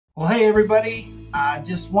Well, hey everybody, I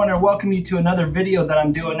just want to welcome you to another video that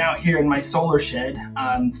I'm doing out here in my solar shed.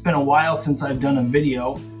 It's been a while since I've done a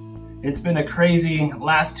video. It's been a crazy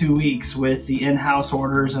last 2 weeks with the in-house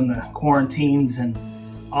orders and the quarantines and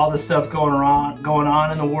all the stuff going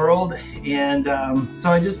on in the world. And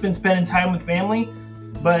so I've just been spending time with family.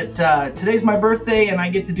 But today's my birthday and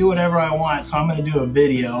I get to do whatever I want, so I'm going to do a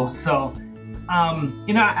video. So,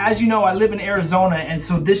 you know, as you know, I live in Arizona, and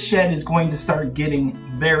so this shed is going to start getting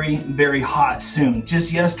very, very hot soon.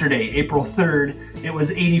 Just yesterday, April 3rd, it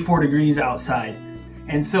was 84 degrees outside.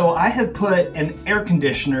 And so I have put an air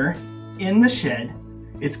conditioner in the shed.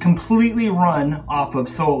 It's completely run off of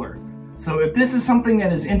solar. So if this is something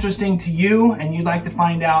that is interesting to you and you'd like to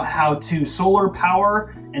find out how to solar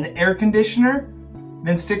power an air conditioner,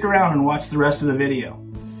 then stick around and watch the rest of the video.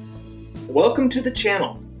 Welcome to the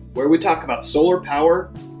channel, where we talk about solar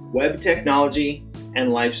power, web technology,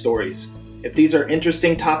 and life stories. If these are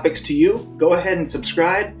interesting topics to you, go ahead and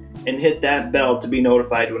subscribe and hit that bell to be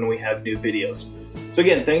notified when we have new videos. So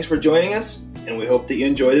again, thanks for joining us, and we hope that you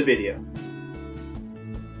enjoy the video.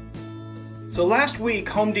 So last week,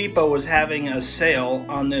 Home Depot was having a sale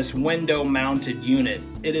on this window-mounted unit.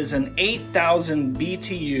 It is an 8,000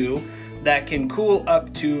 BTU that can cool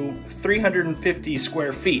up to 350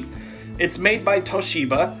 square feet. It's made by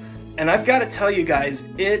Toshiba, and I've got to tell you guys,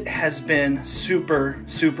 it has been super,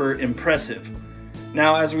 super impressive.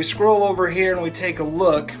 Now, as we scroll over here and we take a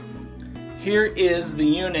look, here is the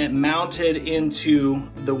unit mounted into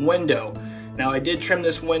the window. Now, I did trim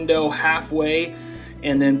this window halfway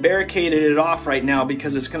and then barricaded it off right now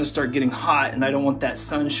because it's going to start getting hot and I don't want that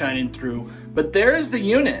sun shining through. But there's the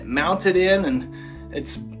unit mounted in, and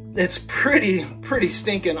it's pretty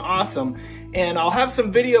stinking awesome. And I'll have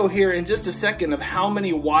some video here in just a second of how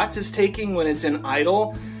many watts it's taking when it's in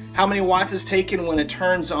idle, how many watts it's taken when it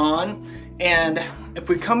turns on. And if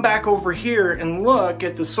we come back over here and look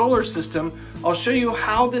at the solar system, I'll show you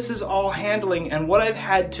how this is all handling and what I've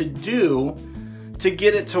had to do to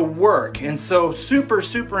get it to work. And so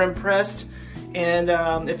super impressed. And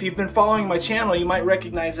if you've been following my channel, you might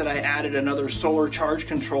recognize that I added another solar charge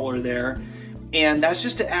controller there. And that's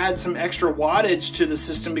just to add some extra wattage to the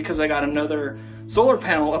system because I got another solar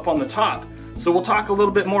panel up on the top. So we'll talk a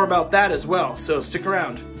little bit more about that as well, so stick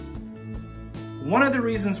around. One of the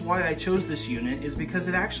reasons why I chose this unit is because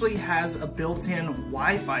it actually has a built-in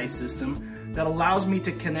Wi-Fi system that allows me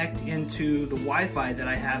to connect into the Wi-Fi that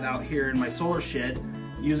I have out here in my solar shed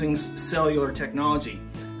using cellular technology.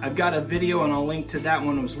 I've got a video and I'll link to that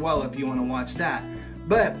one as well if you want to watch that.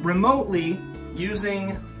 But remotely,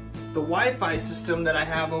 using the Wi-Fi system that I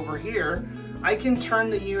have over here, I can turn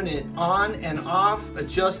the unit on and off,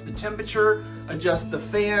 adjust the temperature, adjust the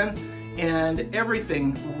fan, and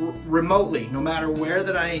everything remotely, no matter where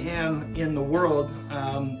that I am in the world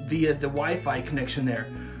via the Wi-Fi connection there.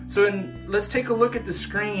 So let's take a look at the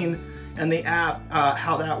screen and the app,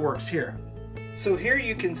 how that works here. So here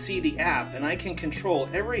you can see the app, and I can control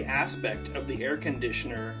every aspect of the air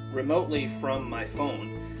conditioner remotely from my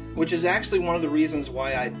phone, which is actually one of the reasons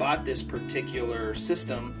why I bought this particular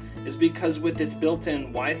system, is because with its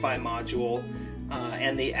built-in Wi-Fi module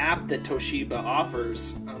and the app that Toshiba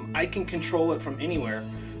offers, I can control it from anywhere.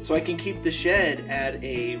 So I can keep the shed at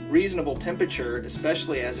a reasonable temperature,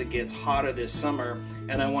 especially as it gets hotter this summer,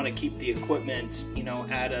 and I want to keep the equipment, you know,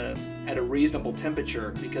 at a reasonable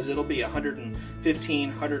temperature because it'll be 115,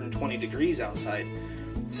 120 degrees outside.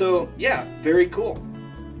 So yeah, very cool.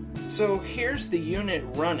 So here's the unit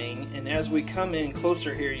running, and as we come in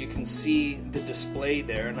closer here, you can see the display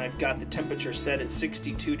there, and I've got the temperature set at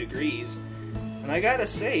 62 degrees. And I gotta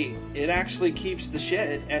say, it actually keeps the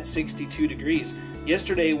shed at 62 degrees.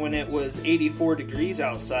 Yesterday when it was 84 degrees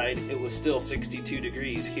outside, it was still 62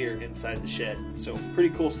 degrees here inside the shed. So pretty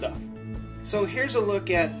cool stuff. So here's a look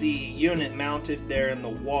at the unit mounted there in the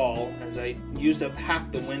wall, as I used up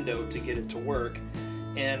half the window to get it to work.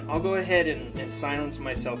 And I'll go ahead and silence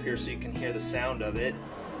myself here so you can hear the sound of it.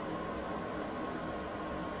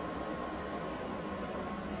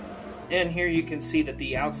 And here you can see that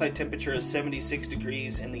the outside temperature is 76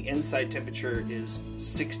 degrees and the inside temperature is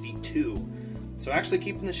 62. So actually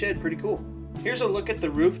keeping the shed pretty cool. Here's a look at the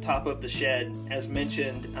rooftop of the shed. As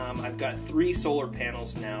mentioned, I've got 3 solar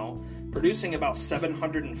panels now, producing about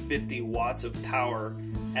 750 watts of power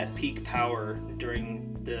at peak power during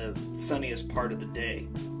the sunniest part of the day.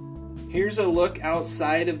 Here's a look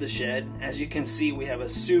outside of the shed. As you can see, we have a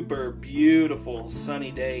super beautiful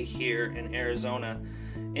sunny day here in Arizona.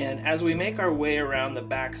 And as we make our way around the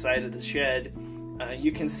back side of the shed,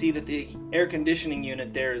 you can see that the air conditioning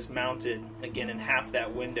unit there is mounted again in half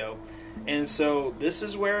that window. And so this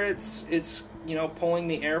is where it's pulling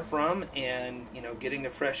the air from and, getting the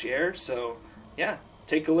fresh air. So yeah,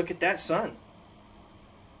 take a look at that sun.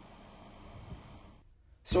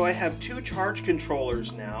 So I have 2 charge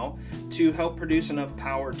controllers now to help produce enough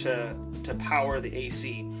power to power the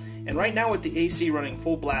AC. And right now with the AC running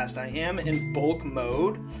full blast, I am in bulk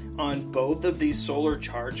mode on both of these solar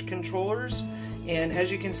charge controllers. And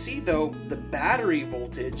as you can see though, the battery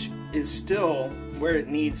voltage is still where it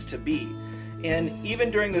needs to be. And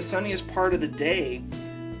even during the sunniest part of the day,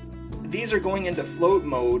 these are going into float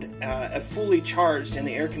mode, fully charged, and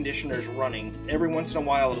the air conditioner is running. Every once in a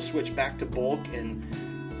while it'll switch back to bulk, and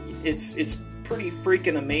it's pretty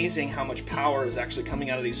freaking amazing how much power is actually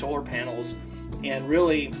coming out of these solar panels, and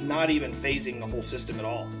really not even phasing the whole system at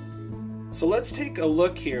all. So let's take a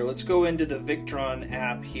look here. Let's go into the Victron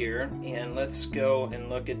app here, and let's go and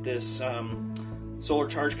look at this solar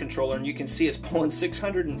charge controller, and you can see it's pulling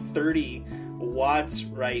 630 watts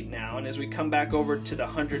right now. And as we come back over to the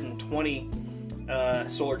 120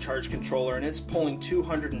 solar charge controller, and it's pulling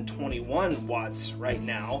 221 watts right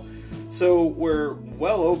now. So we're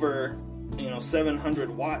well over 700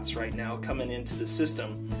 watts right now coming into the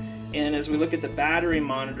system. And as we look at the battery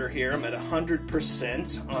monitor here, I'm at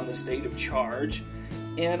 100% on the state of charge,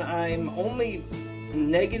 and I'm only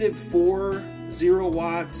negative 0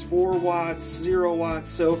 watts, 4 watts, 0 watts,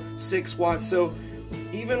 so 6 watts. So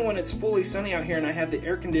even when it's fully sunny out here and I have the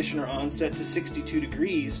air conditioner on set to 62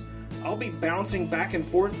 degrees, I'll be bouncing back and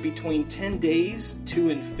forth between 10 days to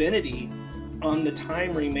infinity on the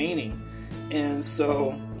time remaining. And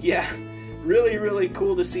so yeah, really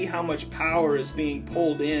cool to see how much power is being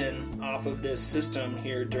pulled in off of this system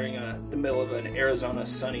here during the middle of an Arizona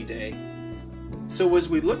sunny day. So as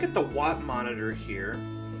we look at the watt monitor here,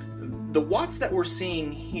 the watts that we're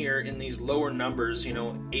seeing here in these lower numbers,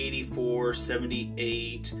 84,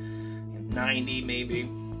 78, 90 maybe,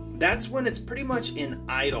 that's when it's pretty much in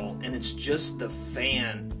idle and it's just the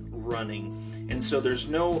fan running. And so there's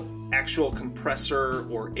no actual compressor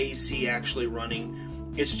or AC actually running.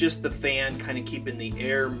 It's just the fan kind of keeping the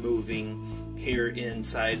air moving here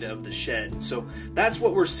inside of the shed. So that's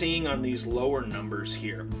what we're seeing on these lower numbers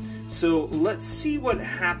here. So let's see what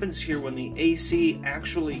happens here when the AC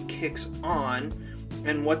actually kicks on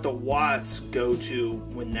and what the watts go to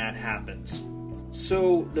when that happens.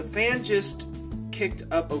 So the fan just kicked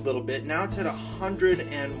up a little bit. Now it's at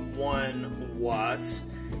 101 watts.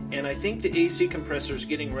 And I think the AC compressor is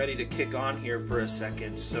getting ready to kick on here for a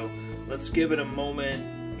second. So let's give it a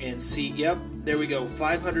moment and see. Yep, there we go.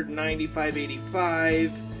 590,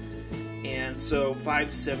 585, and so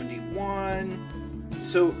 571.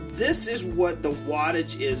 So this is what the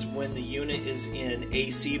wattage is when the unit is in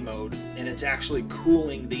AC mode and it's actually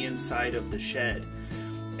cooling the inside of the shed.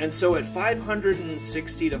 And so at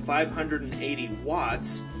 560 to 580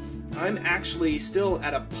 watts, I'm actually still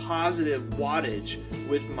at a positive wattage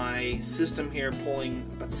with my system here pulling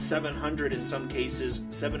about 700, in some cases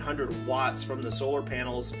 700 watts from the solar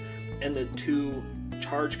panels and the 2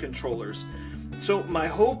 charge controllers. So my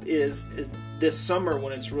hope is this summer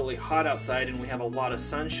when it's really hot outside and we have a lot of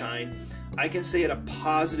sunshine, I can stay at a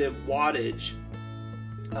positive wattage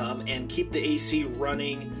and keep the AC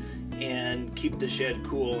running and keep the shed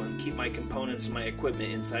cool and keep my components and my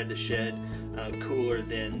equipment inside the shed cooler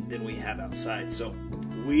than we have outside. So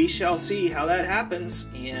we shall see how that happens,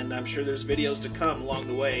 and I'm sure there's videos to come along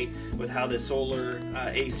the way with how the solar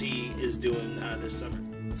AC is doing this summer.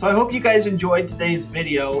 So I hope you guys enjoyed today's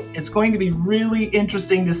video. It's going to be really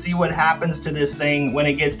interesting to see what happens to this thing when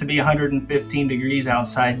it gets to be 115 degrees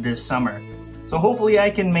outside this summer. So hopefully I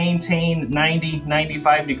can maintain 90,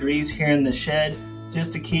 95 degrees here in the shed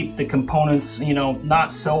just to keep the components,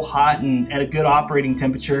 not so hot and at a good operating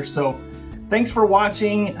temperature. So thanks for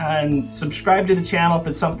watching, and subscribe to the channel if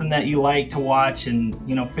it's something that you like to watch and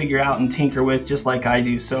figure out and tinker with just like I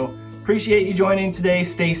do. So appreciate you joining today.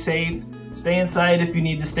 Stay safe, stay inside if you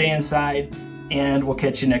need to stay inside, and we'll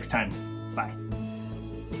catch you next time.